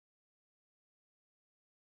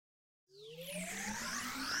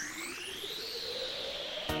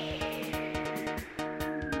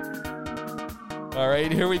All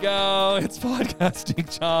right, here we go. It's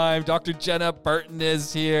podcasting time. Dr. Jenna Burton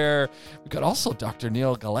is here. We've got also Dr.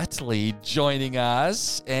 Neil Galletly joining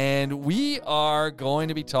us, and we are going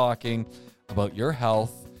to be talking about your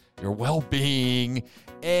health, your well-being,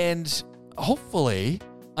 and hopefully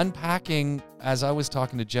unpacking, as I was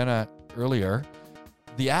talking to Jenna earlier,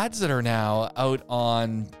 the ads that are now out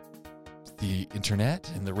on the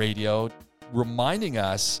internet and the radio reminding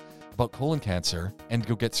us about colon cancer and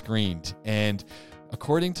go get screened. And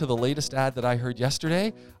according to the latest ad that I heard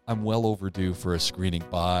yesterday, I'm well overdue for a screening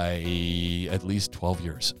by at least 12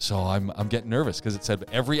 years. So I'm getting nervous because it said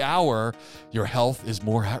every hour your health is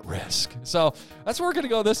more at risk. So that's where we're going to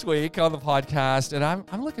go this week on the podcast. And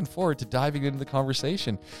I'm looking forward to diving into the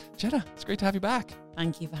conversation. Jenna, it's great to have you back.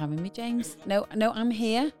 Thank you for having me, James. No, I'm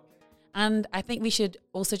here. And I think we should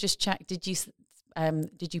also just check, did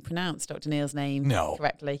you pronounce Dr. Neil's name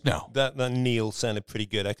correctly? No. That Neil sounded pretty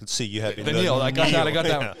good. I could see you had been Neil, I got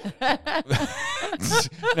that.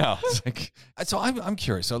 No, it's like, so I'm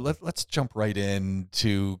curious. So let's jump right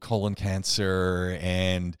into colon cancer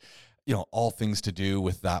and, all things to do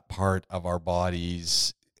with that part of our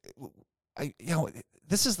bodies.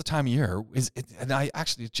 This is the time of year, and I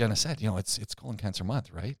actually, Jenna said, it's colon cancer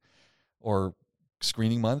month, right? Or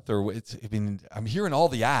screening month, or I'm hearing all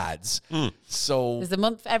the ads. So there's a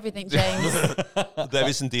month for everything, James. There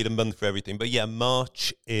is indeed a month for everything. But yeah,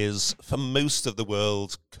 March is, for most of the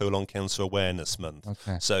world, Colon Cancer Awareness Month.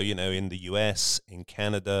 Okay. So, in the US, in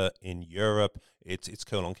Canada, in Europe, it's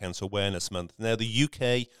Colon Cancer Awareness Month. Now, the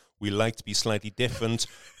UK, we like to be slightly different.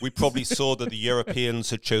 We probably saw that the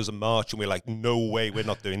Europeans had chosen March, and we're like, no way, we're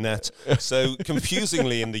not doing that. So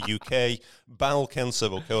confusingly in the UK, bowel cancer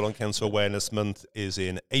or colon cancer awareness month is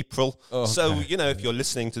in April. Okay. So, if you're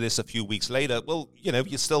listening to this a few weeks later, well, you're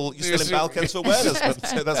still in bowel cancer awareness month.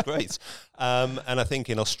 So that's great. And I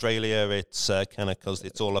think in Australia, it's kind of because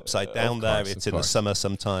it's all upside down there. It's in the summer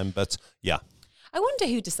sometime, but yeah. I wonder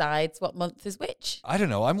who decides what month is which. I don't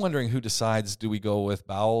know. I'm wondering who decides. Do we go with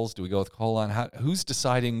bowels? Do we go with colon? Who's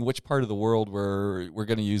deciding which part of the world we're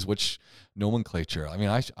going to use which nomenclature? I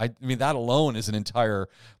mean, that alone is an entire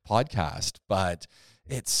podcast. But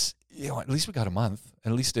it's at least we got a month.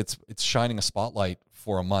 At least it's shining a spotlight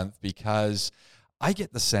for a month, because I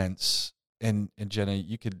get the sense, and Jenna,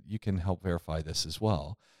 you can help verify this as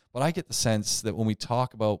well. But I get the sense that when we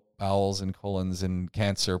talk about bowels and colons and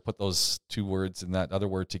cancer, put those two words and that other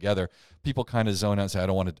word together, people kind of zone out and say, I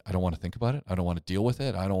don't want to think about it. I don't want to deal with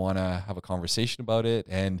it. I don't want to have a conversation about it,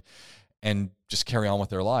 and just carry on with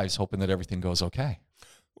their lives, hoping that everything goes okay.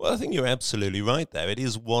 Well, I think you're absolutely right there. It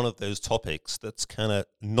is one of those topics that's kind of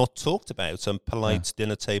not talked about in polite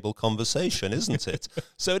dinner table conversation, isn't it?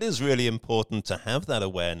 So it is really important to have that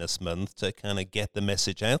awareness month to kind of get the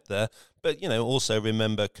message out there. But, also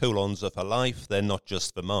remember, colons are for life. They're not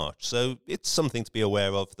just for March. So it's something to be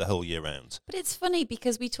aware of the whole year round. But it's funny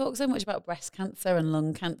because we talk so much about breast cancer and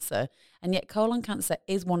lung cancer, and yet colon cancer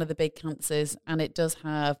is one of the big cancers, and it does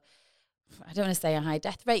have, I don't want to say a high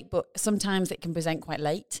death rate, but sometimes it can present quite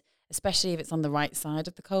late, especially if it's on the right side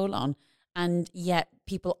of the colon. And yet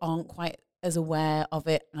people aren't quite as aware of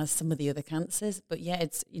it as some of the other cancers. But yeah,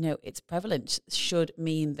 it's prevalent, should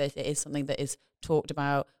mean that it is something that is talk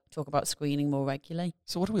about screening more regularly.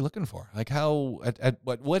 So what are we looking for? Like at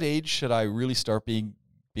what age should I really start being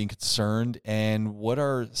concerned? And what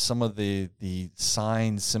are some of the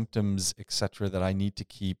signs, symptoms, etc., that I need to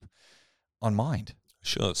keep on mind?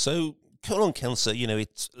 Sure. So colon cancer,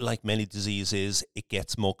 it's like many diseases, it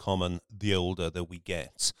gets more common the older that we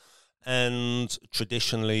get. And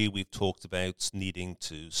traditionally, we've talked about needing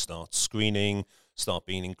to start screening, start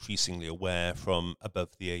being increasingly aware from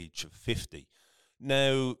above the age of 50.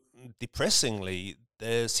 Now, depressingly,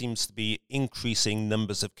 there seems to be increasing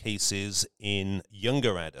numbers of cases in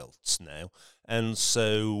younger adults now. And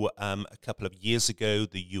so a couple of years ago,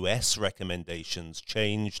 the US recommendations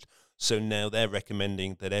changed. So now they're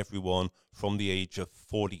recommending that everyone from the age of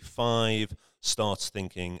 45 starts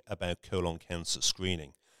thinking about colon cancer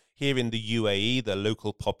screening. Here in the UAE, the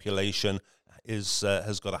local population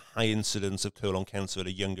has got a high incidence of colon cancer at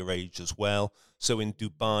a younger age as well. So in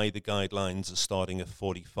Dubai, the guidelines are starting at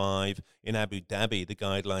 45. In Abu Dhabi, the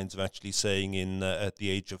guidelines are actually saying at the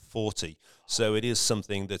age of 40. So it is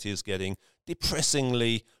something that is getting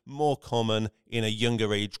depressingly more common in a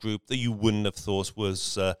younger age group that you wouldn't have thought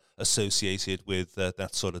was associated with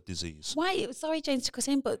that sort of disease. Why? Sorry, James, to cut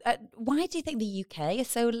in, but why do you think the UK is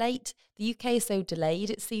so late? The UK is so delayed.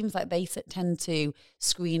 It seems like they tend to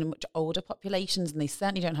screen much older populations, and they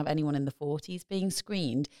certainly don't have anyone in the 40s being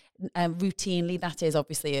screened routinely. That is,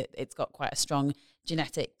 obviously, it's got quite a strong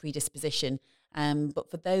genetic predisposition. But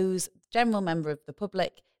for those general member of the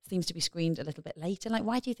public, seems to be screened a little bit later. Like,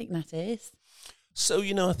 why do you think that is? So,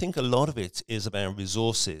 I think a lot of it is about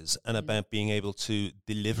resources and about being able to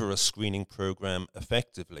deliver a screening program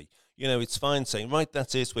effectively. It's fine saying, right,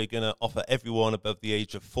 that's it, we're going to offer everyone above the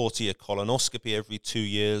age of 40 a colonoscopy every 2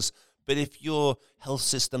 years. But if your health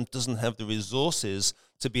system doesn't have the resources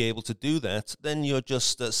to be able to do that, then you're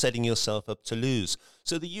just setting yourself up to lose.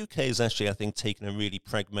 So the UK is actually, I think, taken a really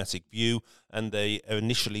pragmatic view, and they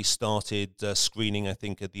initially started screening, I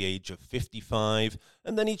think, at the age of 55.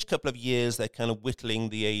 And then each couple of years, they're kind of whittling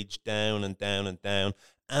the age down and down and down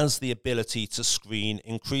as the ability to screen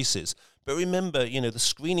increases. But remember, the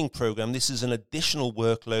screening program, this is an additional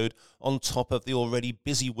workload on top of the already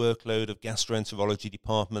busy workload of gastroenterology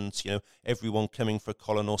departments, everyone coming for a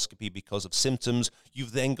colonoscopy because of symptoms.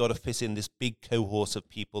 You've then got to fit in this big cohort of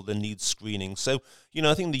people that need screening. So,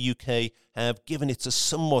 I think the UK have, given it's a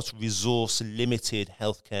somewhat resource-limited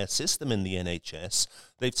healthcare system in the NHS,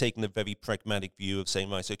 they've taken a very pragmatic view of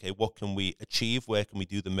saying, right, okay, what can we achieve? Where can we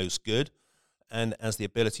do the most good? And as the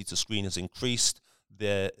ability to screen has increased,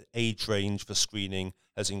 the age range for screening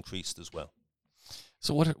has increased as well.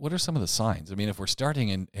 So what are some of the signs? I mean, if we're starting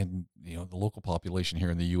in the local population here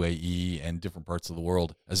in the UAE and different parts of the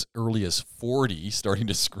world as early as 40 starting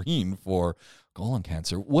to screen for colon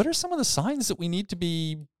cancer, what are some of the signs that we need to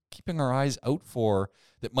be keeping our eyes out for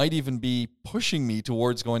that might even be pushing me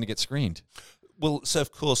towards going to get screened? Well, so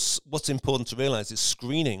of course, what's important to realize is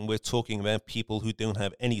screening, we're talking about people who don't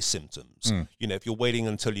have any symptoms. If you're waiting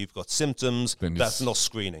until you've got symptoms, that's not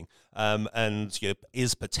screening, and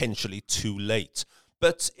is potentially too late.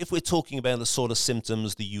 But if we're talking about the sort of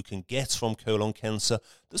symptoms that you can get from colon cancer,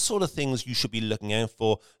 the sort of things you should be looking out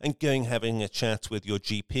for and having a chat with your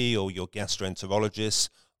GP or your gastroenterologist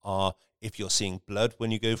are if you're seeing blood when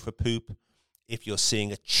you go for a poop, if you're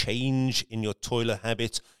seeing a change in your toilet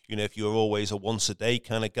habit, if you're always a once a day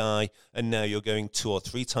kind of guy and now you're going 2 or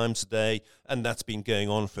 3 times a day and that's been going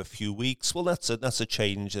on for a few weeks, well, that's a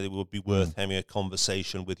change that it would be worth having a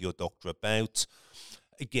conversation with your doctor about.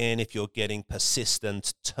 Again, if you're getting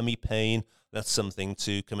persistent tummy pain, that's something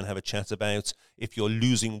to come and have a chat about. If you're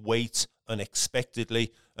losing weight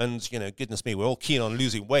unexpectedly, and goodness me, we're all keen on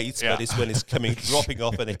losing weight, but it's when it's dropping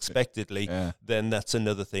off unexpectedly, then that's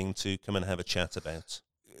another thing to come and have a chat about.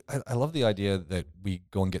 I love the idea that we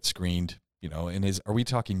go and get screened, and are we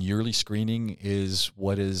talking yearly screening is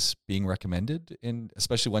what is being recommended, and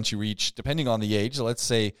especially once you reach, depending on the age, let's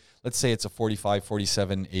say it's a 45,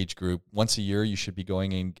 47 age group, once a year you should be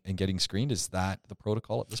going and getting screened. Is that the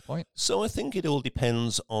protocol at this point? So I think it all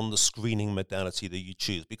depends on the screening modality that you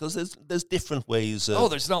choose, because there's different ways of...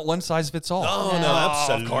 there's not one size fits all. Oh, no,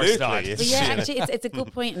 absolutely. Of course not. But actually, it's a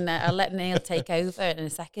good point, and I'll let Neil take over in a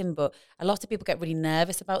second, but a lot of people get really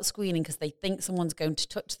nervous about screening because they think someone's going to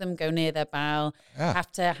touch them, go near their bowel, have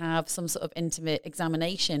to have some sort of intimate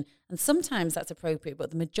examination. And sometimes that's appropriate,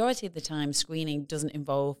 but the majority of the time, screening doesn't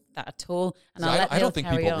involve that at all. And I don't think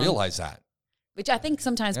people realize that. Which I think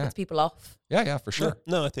sometimes puts people off. Yeah, for sure.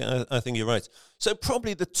 No, I think you're right. So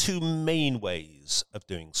probably the 2 main ways of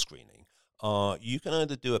doing screening are you can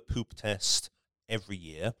either do a poop test every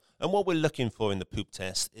year, and what we're looking for in the poop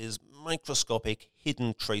test is microscopic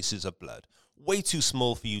hidden traces of blood. Way too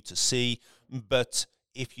small for you to see, but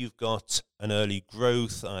if you've got an early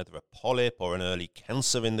growth, either a polyp or an early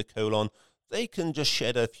cancer in the colon, they can just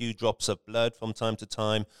shed a few drops of blood from time to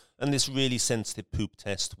time, and this really sensitive poop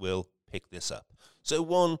test will pick this up. So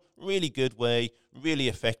one really good way, really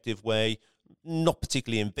effective way, not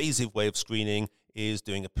particularly invasive way of screening is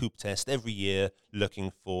doing a poop test every year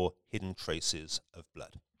looking for hidden traces of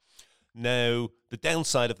blood. Now, the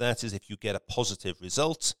downside of that is if you get a positive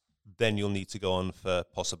result, then you'll need to go on for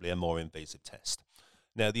possibly a more invasive test.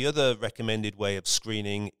 Now, the other recommended way of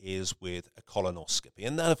screening is with a colonoscopy,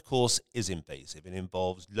 and that, of course, is invasive. It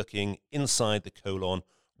involves looking inside the colon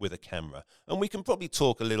with a camera. And we can probably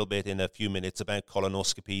talk a little bit in a few minutes about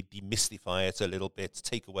colonoscopy, demystify it a little bit,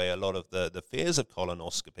 take away a lot of the fears of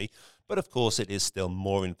colonoscopy, but of course it is still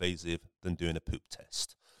more invasive than doing a poop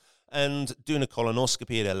test. And doing a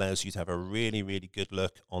colonoscopy, it allows you to have a really, really good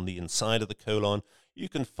look on the inside of the colon. You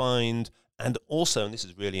can find, and also, and this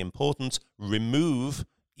is really important, remove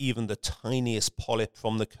even the tiniest polyp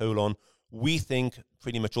from the colon. We think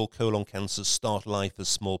pretty much all colon cancers start life as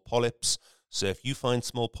small polyps. So if you find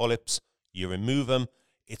small polyps, you remove them.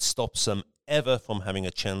 It stops them ever from having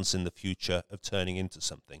a chance in the future of turning into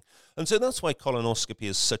something. And so that's why colonoscopy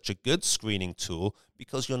is such a good screening tool,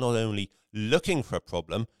 because you're not only looking for a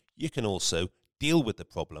problem, you can also deal with the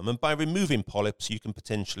problem. And by removing polyps, you can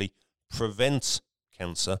potentially prevent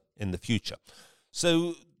cancer in the future.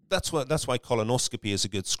 So that's why colonoscopy is a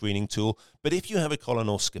good screening tool. But if you have a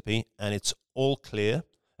colonoscopy and it's all clear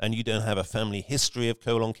and you don't have a family history of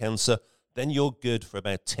colon cancer, then you're good for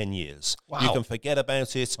about 10 years. Wow. You can forget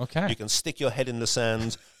about it. Okay. You can stick your head in the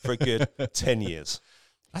sand for a good 10 years.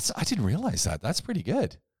 I didn't realize that. That's pretty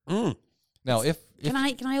good. Mm. Now, if Can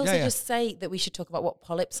I also yeah. just say that we should talk about what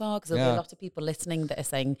polyps are? Because there'll be Yeah. a lot of people listening that are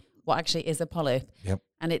saying, what actually is a polyp? Yep.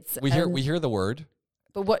 And it's... we hear the word.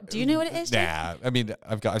 But what, do you know what it is, Jake? Nah, I mean,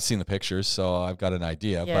 I've seen the pictures, so I've got an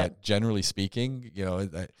idea. Yeah. But generally speaking,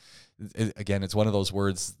 again, it's one of those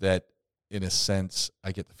words that, in a sense,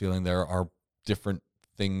 I get the feeling there are different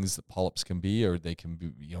things that polyps can be, or they can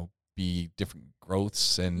be different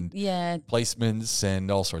growths and Yeah, placements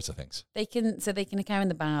and all sorts of things. they can occur in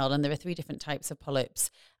the bowel, and there are 3 different types of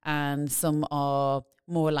polyps, and some are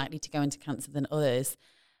more likely to go into cancer than others.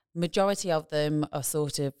 Majority of them are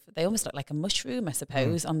they almost look like a mushroom, I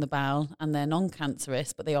suppose, on the bowel, and they're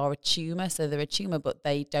non-cancerous, but they are a tumour. So they're a tumour, but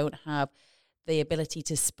they don't have the ability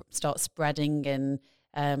to start spreading and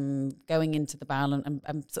going into the bowel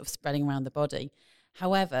and sort of spreading around the body.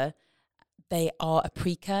 However, they are a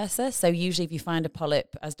precursor. So usually if you find a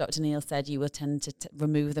polyp, as Dr. Neil said, you will tend to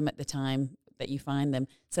remove them at the time that you find them.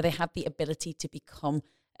 So they have the ability to become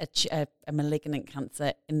a malignant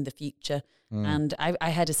cancer in the future. And I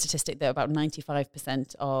had a statistic that about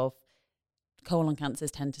 95% of colon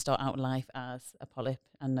cancers tend to start out life as a polyp.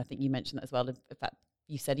 And I think you mentioned that as well. In fact,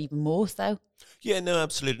 you said even more so. Yeah, no,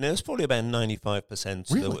 absolutely. No, it's probably about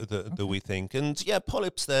 95% Really? that we think. And yeah,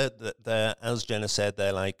 polyps, they're, as Jenna said,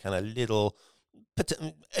 they're like kind of little,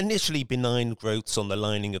 initially benign growths on the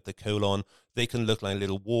lining of the colon. They can look like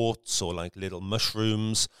little warts or like little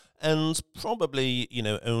mushrooms. And probably,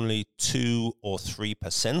 only 2 or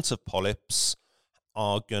 3% of polyps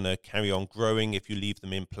are going to carry on growing if you leave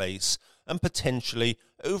them in place. And potentially,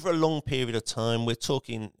 over a long period of time, we're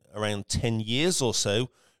talking around 10 years or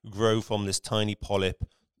so, grow from this tiny polyp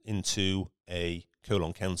into a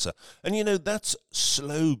colon cancer. And, that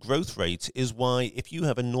slow growth rate is why if you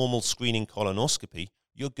have a normal screening colonoscopy,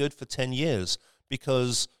 you're good for 10 years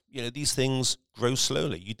because, these things grow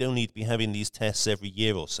slowly. You don't need to be having these tests every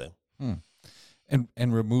year or so.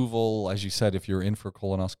 And removal, as you said, if you're in for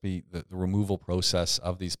colonoscopy, the removal process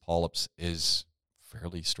of these polyps is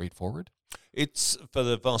fairly straightforward. It's, for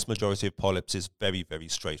the vast majority of polyps, is very, very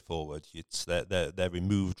straightforward. It's they're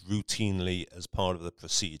removed routinely as part of the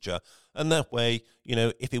procedure. And that way,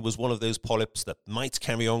 if it was one of those polyps that might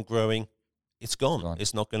carry on growing, it's gone.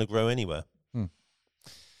 It's not going to grow anywhere.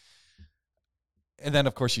 And then,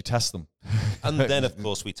 of course, you test them. And then, of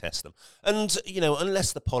course, we test them. And,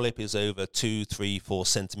 unless the polyp is over 2, 3, 4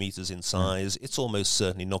 centimeters in size, it's almost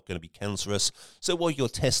certainly not going to be cancerous. So what you're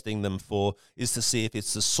testing them for is to see if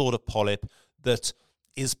it's the sort of polyp that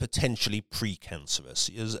is potentially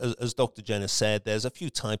precancerous. As Dr. Jenner said, there's a few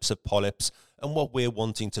types of polyps, and what we're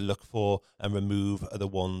wanting to look for and remove are the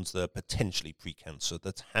ones that are potentially precancer,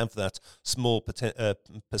 that have that small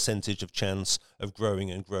percentage of chance of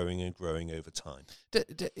growing and growing and growing over time.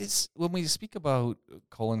 When we speak about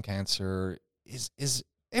colon cancer, is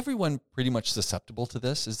everyone pretty much susceptible to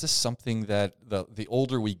this? Is this something that the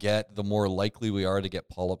older we get, the more likely we are to get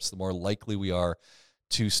polyps, the more likely we are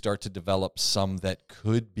to start to develop some that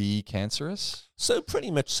could be cancerous? So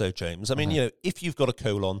pretty much so, James. I mean, if you've got a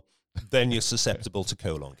colon, then you're susceptible to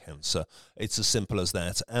colon cancer. It's as simple as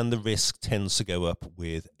that. And the risk tends to go up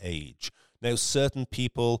with age. Now, certain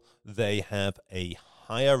people, they have a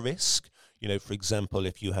higher risk. For example,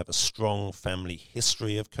 if you have a strong family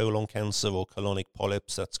history of colon cancer or colonic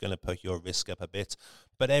polyps, that's going to put your risk up a bit.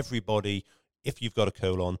 But everybody, if you've got a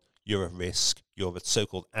colon, you're at risk. You're at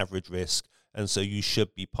so-called average risk. And so you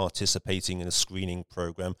should be participating in a screening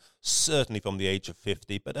program, certainly from the age of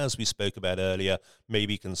 50. But as we spoke about earlier,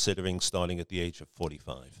 maybe considering starting at the age of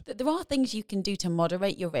 45. There are things you can do to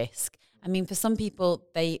moderate your risk. I mean, for some people,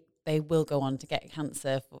 they will go on to get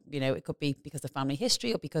cancer. It could be because of family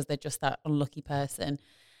history or because they're just that unlucky person.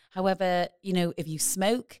 However, if you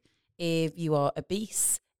smoke, if you are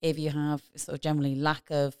obese, if you have sort of generally lack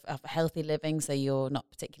of healthy living, so you're not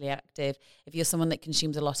particularly active, if you're someone that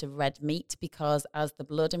consumes a lot of red meat, because as the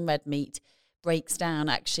blood in red meat breaks down,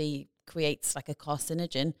 actually creates like a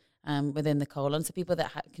carcinogen within the colon. So people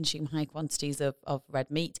that consume high quantities of red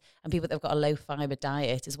meat and people that have got a low fiber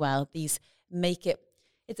diet as well, these make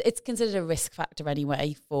it's considered a risk factor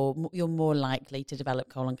anyway you're more likely to develop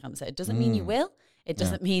colon cancer. It doesn't mean you will. It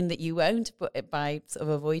doesn't mean that you won't, but by sort of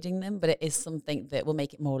avoiding them, but it is something that will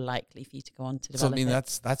make it more likely for you to go on to develop. So I mean,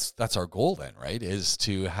 that's our goal then, right? Is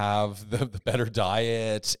to have the better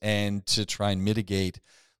diet and to try and mitigate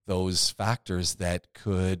those factors that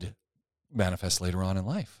could manifest later on in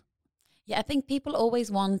life. Yeah, I think people always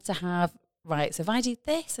want to have, right, so if I do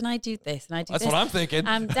this and I do this and I do That's this, what I'm thinking.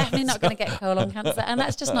 I'm definitely not going to get colon cancer. And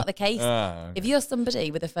that's just not the case. Okay. If you're somebody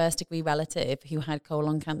with a first degree relative who had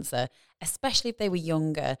colon cancer, especially if they were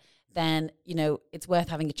younger, then, you know, it's worth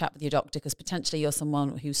having a chat with your doctor, because potentially you're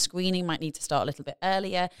someone whose screening might need to start a little bit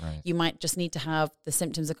earlier. Right. You might just need to have the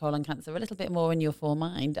symptoms of colon cancer a little bit more in your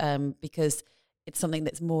foremind, because it's something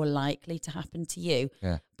that's more likely to happen to you.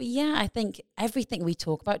 Yeah. But yeah, I think everything we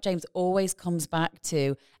talk about, James, always comes back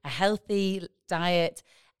to a healthy diet,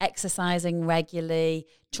 exercising regularly,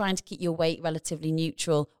 trying to keep your weight relatively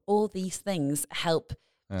neutral. All these things help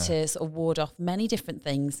to sort of ward off many different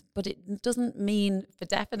things, but it doesn't mean for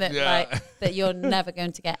definite that you're never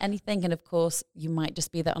going to get anything. And of course, you might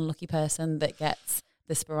just be that unlucky person that gets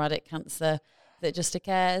the sporadic cancer that just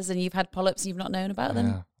occurs, and you've had polyps and you've not known about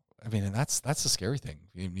them. I mean, and that's the scary thing.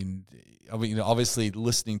 I mean, obviously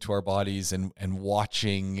listening to our bodies and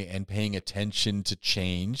watching and paying attention to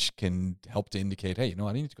change can help to indicate, hey, you know,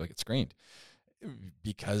 I need to go get screened,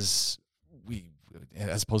 because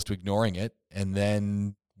as opposed to ignoring it and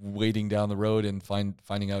then waiting down the road and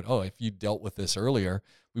finding out, oh, if you dealt with this earlier,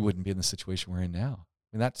 we wouldn't be in the situation we're in now.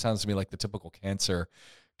 I mean, that sounds to me like the typical cancer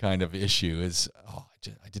kind of issue is, oh,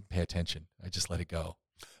 I didn't pay attention. I just let it go.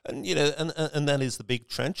 And, you know, and that is the big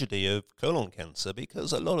tragedy of colon cancer,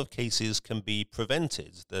 because a lot of cases can be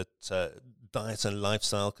prevented. That diet and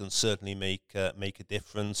lifestyle can certainly make a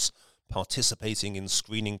difference. Participating in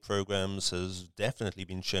screening programs has definitely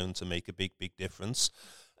been shown to make a big difference.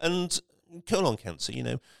 And colon cancer, you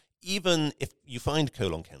know, even if you find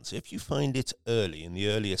colon cancer, if you find it early, in the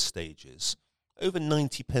earliest stages, over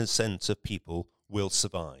 90% of people will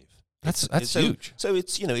survive. That's huge. So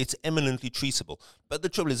it's, you know, it's eminently treatable. But the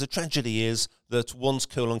trouble is, the tragedy is that once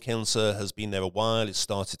colon cancer has been there a while, it's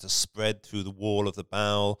started to spread through the wall of the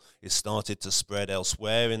bowel, it's started to spread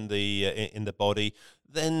elsewhere in the body,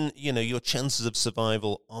 then, you know, your chances of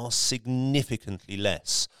survival are significantly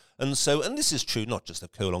less. And this is true not just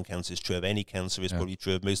of colon cancer, it's true of any cancer, it's probably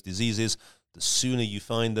true of most diseases. The sooner you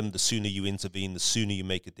find them, the sooner you intervene, the sooner you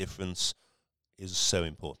make a difference is so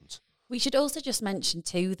important. We should also just mention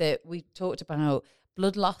too that we talked about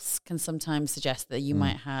blood loss can sometimes suggest that you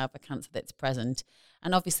might have a cancer that's present.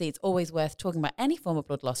 And obviously it's always worth talking about any form of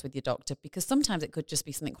blood loss with your doctor, because sometimes it could just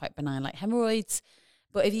be something quite benign like hemorrhoids.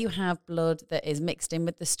 But if you have blood that is mixed in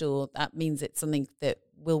with the stool, that means it's something that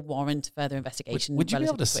will warrant further investigation. Would you be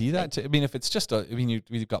able to see that? I mean, if it's just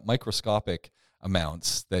you've got microscopic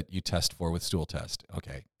amounts that you test for with stool test,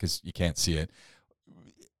 okay, because you can't see it.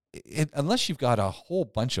 Unless you've got a whole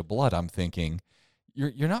bunch of blood, I'm thinking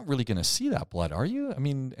you're not really going to see that blood, are you? I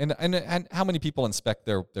mean, and how many people inspect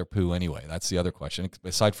their poo anyway? That's the other question.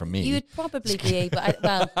 Aside from me, you'd probably be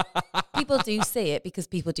able. People do see it because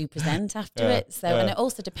people do present after it. So, and it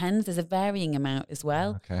also depends. There's a varying amount as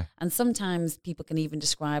well. Okay. And sometimes people can even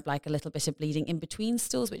describe like a little bit of bleeding in between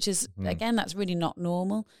stools, which is again, that's really not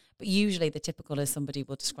normal. But usually the typical is somebody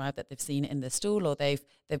will describe that they've seen it in the stool, or they've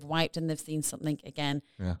wiped and they've seen something again.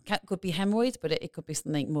 Could be hemorrhoids, but it could be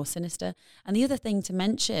something more sinister. And the other thing to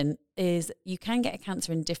mention is you can get a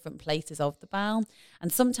cancer in different places of the bowel.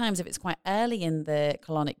 And sometimes if it's quite early in the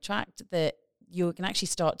colonic tract, that you can actually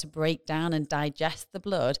start to break down and digest the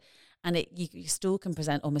blood. And your stool can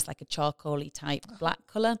present almost like a charcoaly type black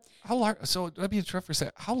colour. How large? So let me try for a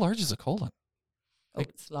second. How large is a colon? Oh,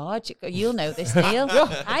 it's large. You'll know this, Neil.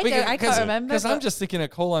 I can't remember. Because I'm just thinking a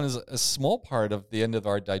colon is a small part of the end of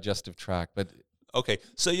our digestive tract, but Okay,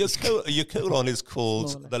 so your colon is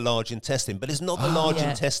called the large intestine, but it's not the large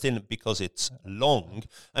intestine because it's long.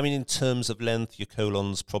 I mean, in terms of length, your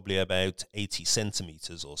colon's probably about 80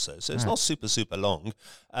 centimeters or so. So it's not super long.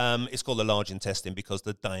 It's called the large intestine because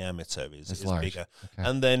the diameter is bigger. Okay.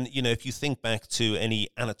 And then, you know, if you think back to any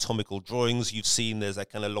anatomical drawings you've seen, there's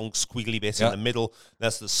that kind of long squiggly bit in the middle.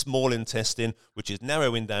 That's the small intestine, which is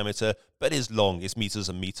narrow in diameter, but is long. It's meters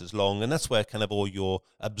and meters long. And that's where kind of all your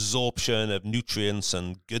absorption of nutrients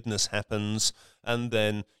and goodness happens. And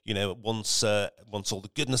then, you know, once all the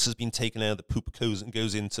goodness has been taken out, the poop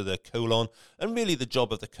goes into the colon. And really the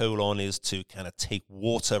job of the colon is to kind of take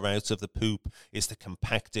water out of the poop, is to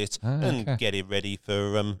compact it and get it ready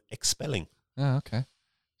for expelling. Oh, okay.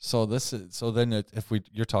 So then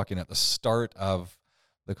you're talking at the start of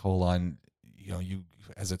the colon, you know,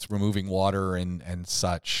 as it's removing water and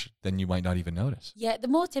such, then you might not even notice. Yeah, the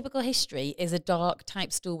more typical history is a dark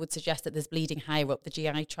type stool would suggest that there's bleeding higher up the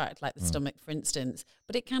GI tract, like the stomach, for instance.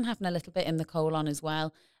 But it can happen a little bit in the colon as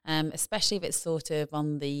well, especially if it's sort of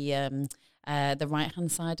on the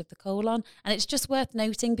right-hand side of the colon. And it's just worth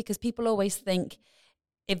noting because people always think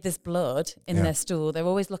if there's blood in their stool, they're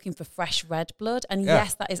always looking for fresh red blood. And Yeah.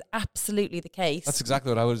 yes, that is absolutely the case. That's exactly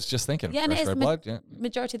what I was just thinking. Yeah, and it Fresh is red blood. Yeah.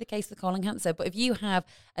 majority of the case with colon cancer. But if you have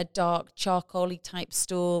a dark charcoaly type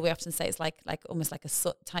stool, we often say it's like almost like a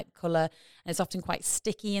soot type colour, and it's often quite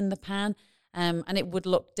sticky in the pan. And it would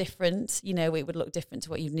look different, it would look different to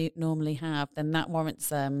what you normally have, then that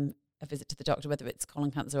warrants a visit to the doctor, whether it's colon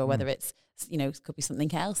cancer or whether it's, it could be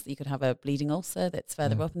something else. You could have a bleeding ulcer that's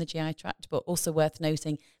further up in the GI tract, but also worth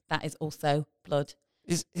noting that is also blood.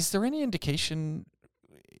 Is there any indication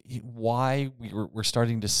why we're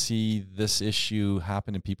starting to see this issue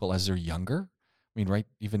happen in people as they're younger? I mean, right,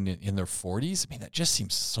 even in their 40s? I mean, that just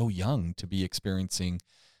seems so young to be experiencing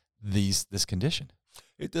this condition.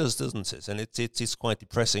 It does, doesn't it? And it's quite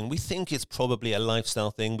depressing. We think it's probably a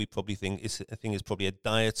lifestyle thing. We probably think it's probably a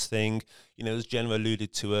diet thing. As Jenna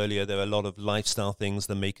alluded to earlier, there are a lot of lifestyle things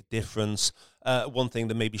that make a difference. One thing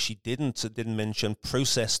that maybe she didn't mention,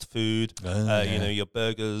 processed food. Your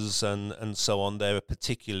burgers and so on. They're a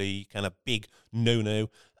particularly kind of big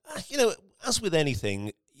no-no. As with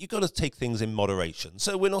anything, you've got to take things in moderation.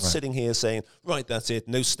 So we're not sitting here saying, right, that's it,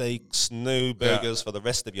 no steaks, no burgers for the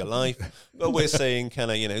rest of your life. But we're saying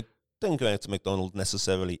don't go out to McDonald's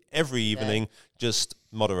necessarily every evening, just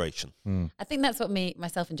moderation. I think that's what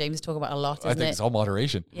myself and James talk about a lot, isn't it? I think it's all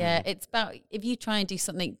moderation. Yeah, it's about if you try and do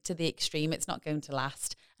something to the extreme, it's not going to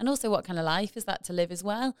last. And also what kind of life is that to live as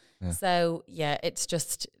well? Yeah. So, it's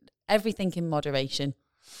just everything in moderation.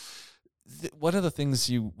 One of the things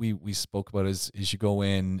we spoke about is you go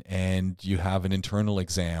in and you have an internal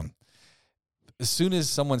exam. As soon as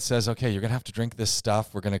someone says, okay, you're going to have to drink this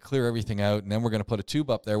stuff, we're going to clear everything out, and then we're going to put a tube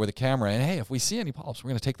up there with a camera, and hey, if we see any polyps, we're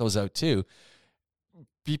going to take those out too.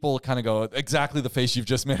 People kind of go, exactly the face you've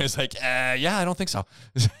just made. It's like, yeah, I don't think so.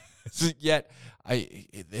 Yet,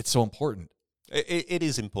 it's so important. It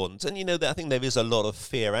is important. And, I think there is a lot of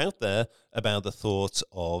fear out there about the thought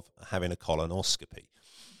of having a colonoscopy.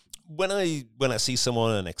 When I see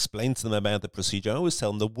someone and explain to them about the procedure, I always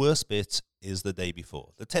tell them the worst bit is the day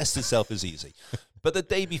before. The test itself is easy. But the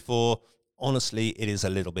day before, honestly, it is a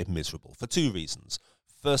little bit miserable for two reasons.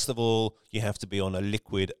 First of all, you have to be on a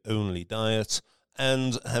liquid-only diet.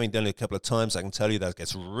 And having done it a couple of times, I can tell you that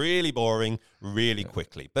gets really boring really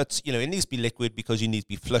quickly. But, it needs to be liquid because you need to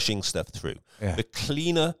be flushing stuff through. Yeah. The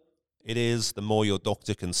cleaner it is, the more your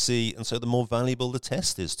doctor can see. And so the more valuable the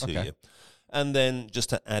test is to you. And then just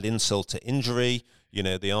to add insult to injury,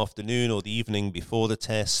 the afternoon or the evening before the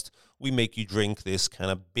test, we make you drink this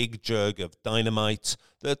kind of big jug of dynamite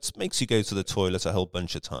that makes you go to the toilet a whole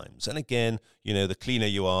bunch of times. And again, the cleaner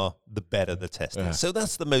you are, the better the test is. So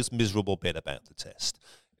that's the most miserable bit about the test.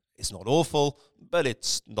 It's not awful, but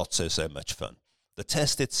it's not so much fun. The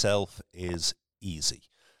test itself is easy.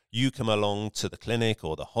 You come along to the clinic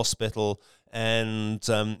or the hospital and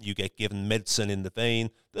you get given medicine in the vein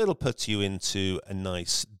that'll put you into a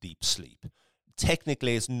nice deep sleep.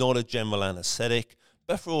 Technically, it's not a general anesthetic,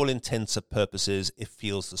 but for all intents and purposes, it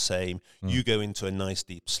feels the same. You go into a nice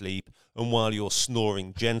deep sleep, and while you're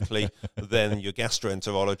snoring gently, then your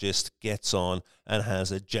gastroenterologist gets on and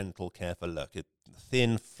has a gentle, careful look. A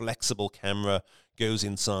thin, flexible camera goes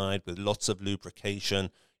inside with lots of lubrication.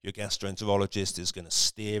 Your gastroenterologist is going to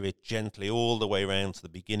steer it gently all the way around to the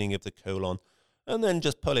beginning of the colon and then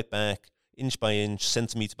just pull it back inch by inch,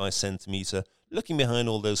 centimeter by centimeter, looking behind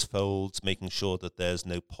all those folds, making sure that there's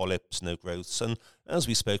no polyps, no growths, and as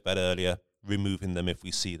we spoke about earlier, removing them if we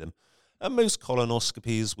see them. And most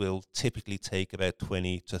colonoscopies will typically take about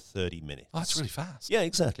 20 to 30 minutes. Oh, that's really fast. Yeah,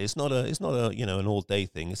 exactly. It's not a an all-day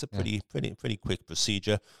thing. It's a pretty quick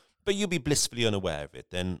procedure, but you'll be blissfully unaware of it.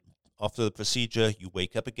 Then after the procedure, you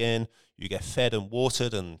wake up again, you get fed and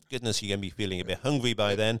watered, and goodness, you're going to be feeling a bit hungry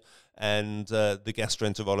by then. And the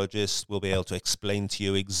gastroenterologist will be able to explain to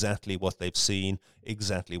you exactly what they've seen,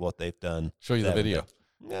 exactly what they've done. Show you the video.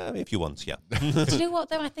 Yeah, if you want, yeah. Do you know what,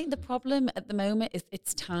 though? I think the problem at the moment is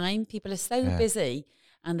it's time. People are so busy.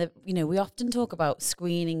 And, we often talk about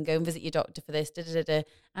screening, go and visit your doctor for this,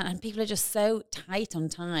 and people are just so tight on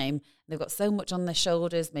time. They've got so much on their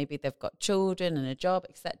shoulders. Maybe they've got children and a job,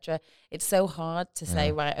 etc. It's so hard to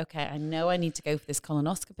say, right, okay, I know I need to go for this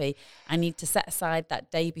colonoscopy. I need to set aside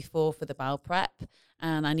that day before for the bowel prep.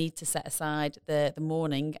 And I need to set aside the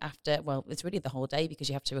morning after, well, it's really the whole day because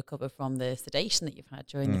you have to recover from the sedation that you've had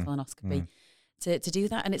during the colonoscopy to do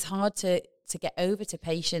that. And it's hard to get over to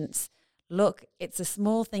patients. Look, it's a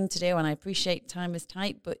small thing to do, and I appreciate time is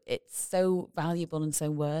tight, but it's so valuable and so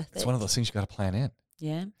worth it. It's one of those things you got to plan in.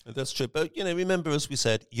 Yeah. That's true. But, remember, as we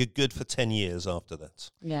said, you're good for 10 years after that.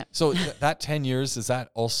 Yeah. So that 10 years, is that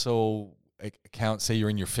also count, say you're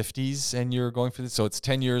in your 50s and you're going for this, so it's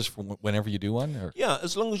 10 years from whenever you do one? Or? Yeah,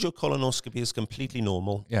 as long as your colonoscopy is completely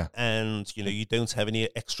normal, Yeah. and you don't have any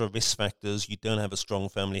extra risk factors, you don't have a strong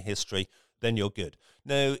family history, then you're good.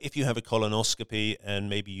 Now, if you have a colonoscopy and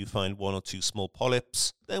maybe you find 1 or 2 small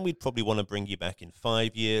polyps, then we'd probably want to bring you back in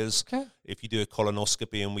 5 years. Okay. If you do a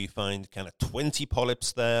colonoscopy and we find kind of 20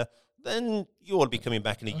 polyps there, then you'll be coming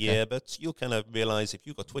back in a year, but you'll kind of realize if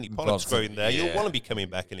you've got 20 polyps growing there, you'll want to be coming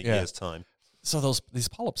back in a year's time. So these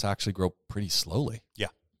polyps actually grow pretty slowly. Yeah.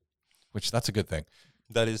 Which that's a good thing.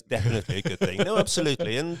 That is definitely a good thing. No,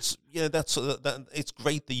 absolutely. And that's that. It's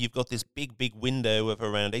great that you've got this big window of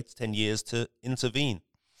around 8 to 10 years to intervene.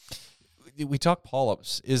 We talk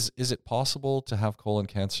polyps. Is it possible to have colon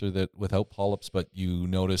cancer that without polyps, but you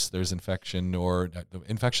notice there's infection, or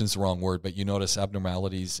infection is the wrong word, but you notice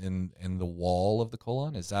abnormalities in the wall of the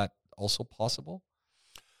colon? Is that also possible?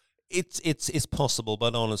 It's possible,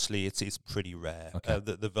 but honestly, it's pretty rare. Okay.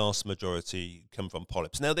 The vast majority come from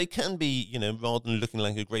polyps. Now, they can be, rather than looking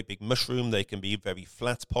like a great big mushroom, they can be very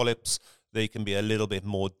flat polyps. They can be a little bit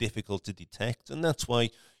more difficult to detect, and that's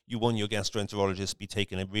why you want your gastroenterologist to be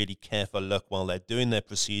taking a really careful look while they're doing their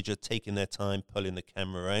procedure, taking their time, pulling the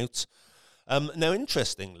camera out. Now,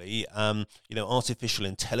 interestingly, artificial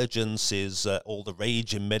intelligence is all the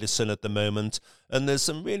rage in medicine at the moment, and there's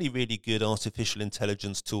some really, really good artificial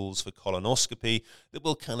intelligence tools for colonoscopy that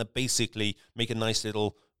will kind of basically make a nice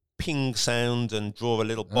little ping sound and draw a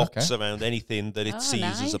little box around anything that it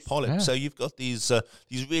sees as a polyp. Yeah. So you've got these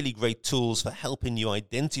really great tools for helping you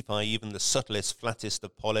identify even the subtlest, flattest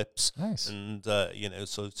of polyps, Nice. and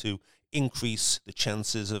so to increase the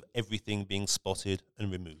chances of everything being spotted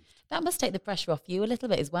and removed. That must take the pressure off you a little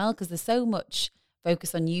bit as well, because there's so much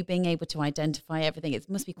focus on you being able to identify everything. It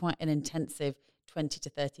must be quite an intensive 20 to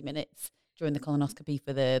 30 minutes during the colonoscopy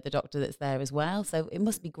for the doctor that's there as well. So it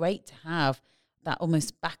must be great to have that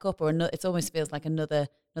almost backup, or it almost feels like another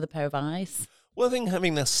pair of eyes. Well, I think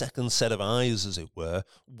having that second set of eyes, as it were,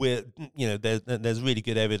 where there's really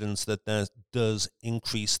good evidence that does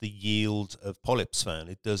increase the yield of polyps found.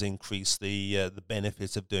 It does increase the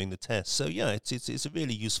benefit of doing the test. So yeah, it's a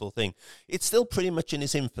really useful thing. It's still pretty much in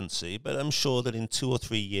its infancy, but I'm sure that in 2 or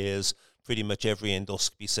 3 years, pretty much every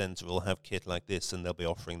endoscopy centre will have kit like this, and they'll be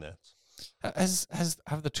offering that.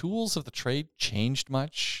 Have the tools of the trade changed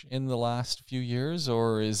much in the last few years,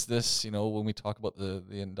 or is this, when we talk about the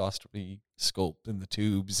endoscopy scope and the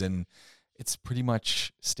tubes, and it's pretty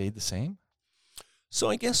much stayed the same?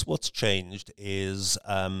 So I guess what's changed is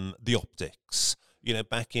the optics.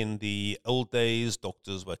 Back in the old days,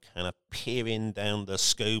 doctors were kind of peering down the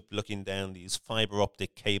scope, looking down these fiber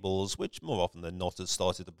optic cables, which more often than not had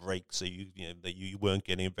started to break. So you weren't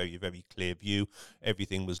getting a very, very clear view.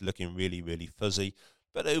 Everything was looking really, really fuzzy.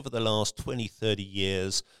 But over the last 20, 30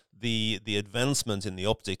 years, the advancement in the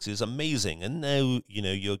optics is amazing. And now,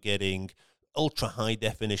 you're getting ultra high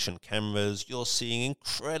definition cameras. You're seeing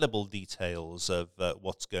incredible details of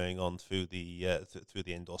what's going on through the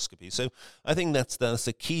endoscopy. So I think that's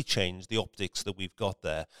a key change, the optics that we've got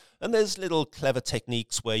there. And there's little clever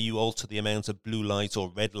techniques where you alter the amount of blue light or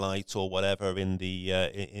red light or whatever in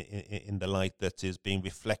the light that is being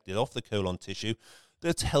reflected off the colon tissue,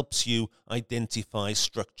 that helps you identify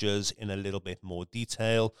structures in a little bit more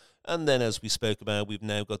detail. And then, as we spoke about, we've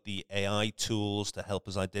now got the AI tools to help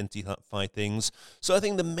us identify things. So I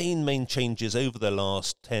think the main changes over the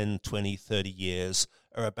last 10, 20, 30 years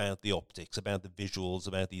are about the optics, about the visuals,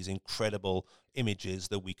 about these incredible images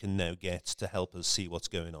that we can now get to help us see what's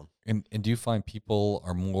going on. And do you find people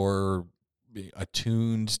are more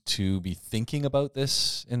attuned to be thinking about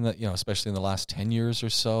this especially in the last 10 years or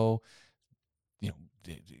so?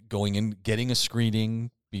 Going in, getting a screening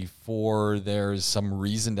before there's some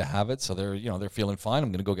reason to have it, so they're feeling fine. I'm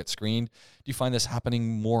going to go get screened. Do you find this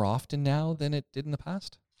happening more often now than it did in the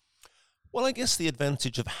past? Well, I guess the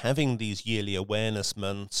advantage of having these yearly awareness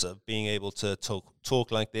months, of being able to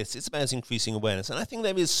talk like this, it's about increasing awareness. And I think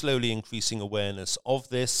there is slowly increasing awareness of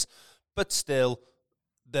this, but still,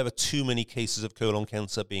 there are too many cases of colon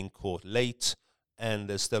cancer being caught late, and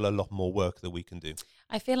there's still a lot more work that we can do.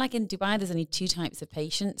 I feel like in Dubai, there's only 2 types of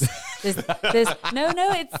patients. There's no,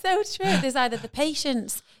 it's so true. There's either the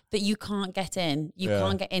patients that you can't get in,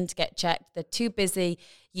 can't get in to get checked. They're too busy.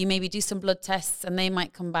 You maybe do some blood tests and they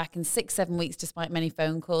might come back in 6-7 weeks, despite many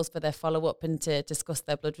phone calls for their follow-up and to discuss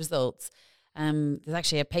their blood results. There's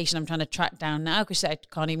actually a patient I'm trying to track down now because I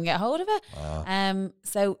can't even get hold of her. Wow.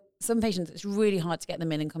 So some patients, it's really hard to get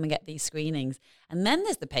them in and come and get these screenings. And then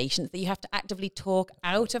there's the patients that you have to actively talk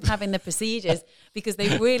out of having the procedures because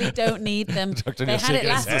they really don't need them. Dr. They Neil had it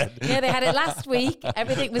shaking his last head. Yeah, they had it last week.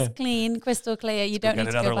 Everything was clean, crystal clear. You don't get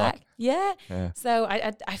need to another go back. look. Yeah. Yeah. So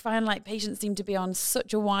I find like patients seem to be on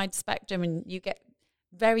such a wide spectrum, and you get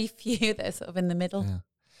very few that are sort of in the middle.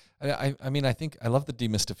 Yeah. I mean, I think I love the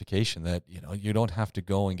demystification that, you don't have to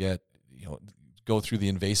go and get, go through the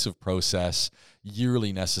invasive process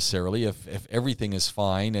yearly necessarily. If everything is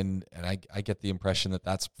fine, and I get the impression that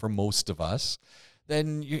that's for most of us,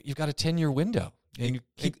 then you've got a 10-year window. And you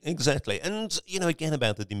keep, Exactly. And, again,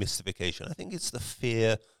 about the demystification, I think it's the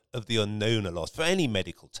fear of the unknown a lot for any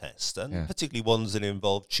medical test, and particularly ones that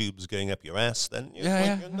involve tubes going up your ass, then you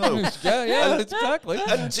know. exactly.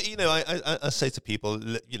 And, I say to people,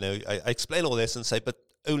 I explain all this and say, but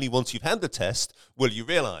only once you've had the test will you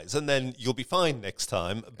realize, and then you'll be fine next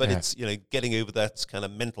time. But it's, getting over that kind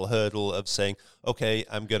of mental hurdle of saying, okay,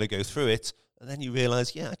 I'm going to go through it. And then you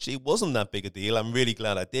realize, actually, it wasn't that big a deal. I'm really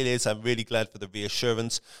glad I did it. I'm really glad for the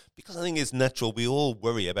reassurance, because I think it's natural. We all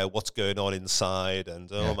worry about what's going on inside,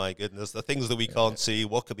 and oh my goodness, the things that we can't see,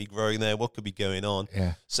 what could be growing there, what could be going on.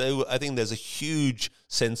 Yeah. So I think there's a huge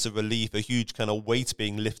sense of relief, a huge kind of weight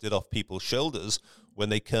being lifted off people's shoulders when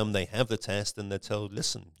they come, they have the test, and they're told,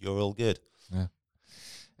 listen, you're all good. Yeah.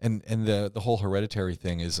 And the whole hereditary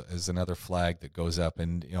thing is another flag that goes up.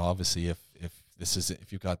 And, obviously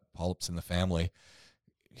if you've got polyps in the family,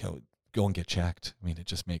 go and get checked. I mean, it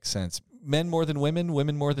just makes sense. Men more than women,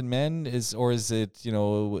 women more than men, is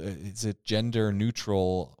it gender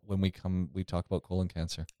neutral when we talk about colon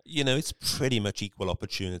cancer? It's pretty much equal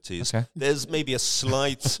opportunities. Okay. There's maybe a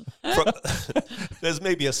slight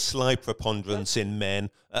preponderance in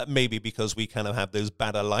men, maybe because we kind of have those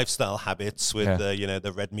better lifestyle habits with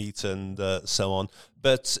the red meat and so on.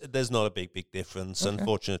 But there's not a big difference. Okay.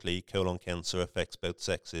 Unfortunately, colon cancer affects both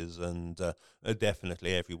sexes, and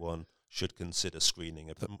definitely everyone should consider screening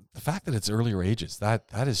of them. The fact that it's earlier ages, that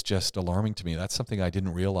is just alarming to me. That's something I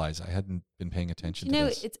didn't realize. I hadn't been paying attention to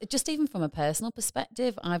this. It's just even from a personal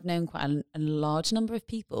perspective, I've known quite a large number of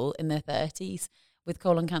people in their 30s with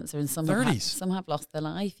colon cancer, and some have lost their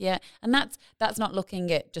life. Yeah. And that's not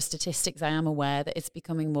looking at just statistics. I am aware that it's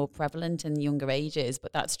becoming more prevalent in younger ages,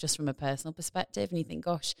 but that's just from a personal perspective. And you think,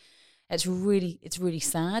 gosh, it's really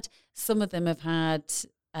sad. Some of them have had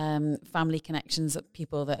family connections of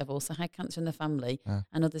people that have also had cancer in the family,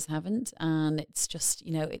 and others haven't. And it's just,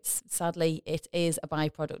 sadly, it is a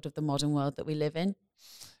byproduct of the modern world that we live in.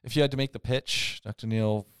 If you had to make the pitch, Dr.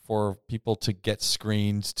 Neil, for people to get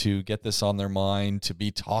screened, to get this on their mind, to be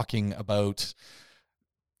talking about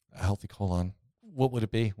a healthy colon, what would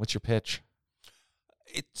it be? What's your pitch?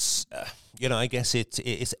 It's, I guess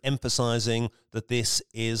it's emphasizing that this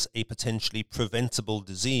is a potentially preventable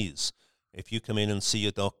disease. If you come in and see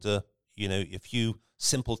your doctor, a few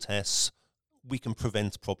simple tests, we can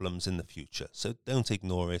prevent problems in the future. So don't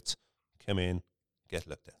ignore it. Come in, get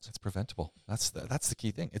looked at. It's preventable. That's the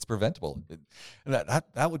key thing. It's preventable.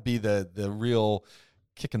 That would be the real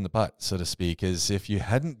kick in the butt, so to speak, is if you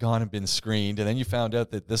hadn't gone and been screened and then you found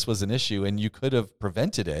out that this was an issue and you could have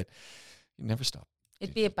prevented it, you'd never stop.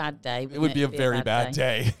 It'd be a bad day. It would be a very bad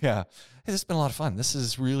day. Yeah. Hey, this has been a lot of fun. This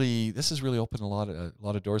has really opened a lot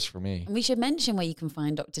of doors for me. And we should mention where you can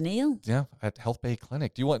find Dr. Neil. Yeah, at Health Bay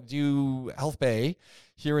Clinic. Health Bay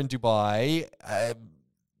here in Dubai?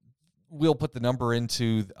 We'll put the number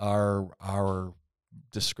into our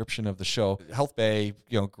description of the show. Health Bay,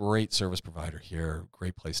 great service provider here,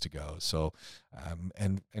 great place to go. So,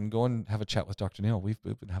 and go and have a chat with Dr. Neil. We've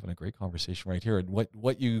been having a great conversation right here. And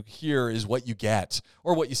what you hear is what you get,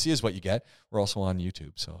 or what you see is what you get. We're also on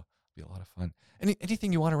YouTube, so it'll be a lot of fun.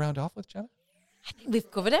 Anything you want to round off with, Jenna? I think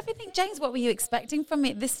we've covered everything. James, what were you expecting from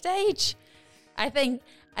me at this stage? I think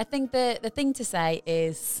the thing to say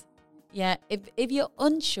is, if you're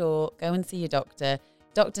unsure, go and see your doctor.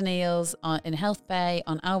 Dr. Neil's in Health Bay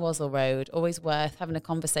on Al Wasl Road. Always worth having a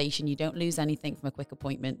conversation. You don't lose anything from a quick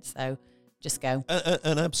appointment, so just go.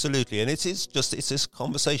 And absolutely. And it's this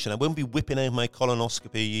conversation. I won't be whipping out my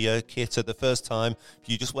colonoscopy kit at the first time. If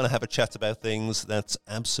you just want to have a chat about things, that's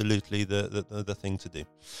absolutely the thing to do.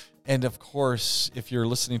 And of course, if you're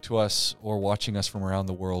listening to us or watching us from around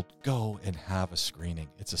the world, go and have a screening.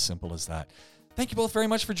 It's as simple as that. Thank you both very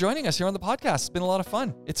much for joining us here on the podcast. It's been a lot of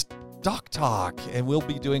fun. It's Doc Talk, and we'll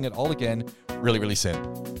be doing it all again really, really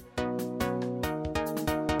soon.